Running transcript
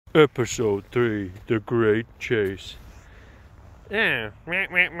Episode 3, The Great Chase. Yeah,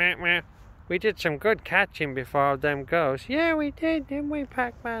 we did some good catching before them ghosts. Yeah, we did, didn't we,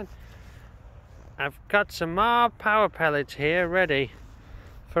 Pac Man? I've got some more power pellets here ready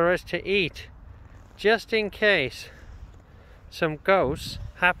for us to eat, just in case some ghosts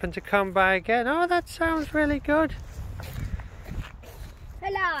happen to come by again. Oh, that sounds really good.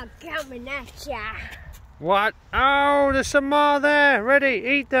 Hello, coming at ya. What? Oh, there's some more there. Ready,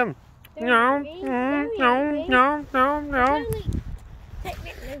 eat them. No.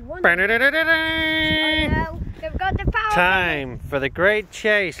 Technically one. Oh no, they've got the power. Time for the great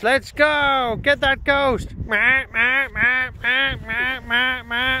chase. Let's go. Get that ghost. Not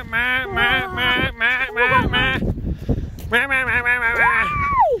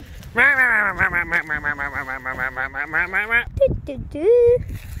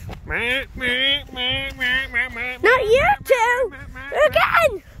you two!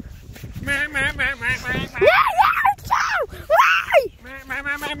 Again! No, you two! Why?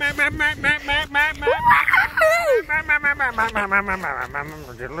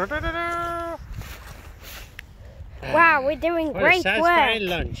 Wow, we're doing great work.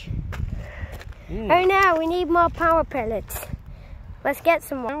 Lunch. Oh no, we need more power pellets. Let's get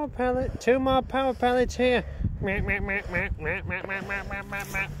some more. Power pellet. 2 more power pellets here.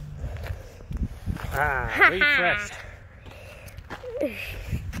 Ah, refreshed.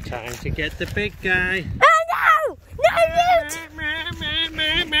 Time to get the big guy. Oh no! No, you two! No,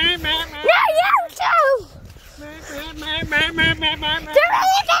 you two!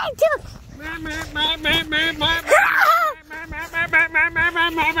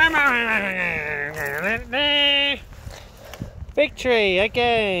 Victory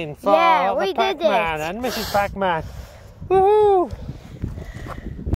again for Yeah, the we Pac did Man it. and Mrs. Pac Man. Woohoo!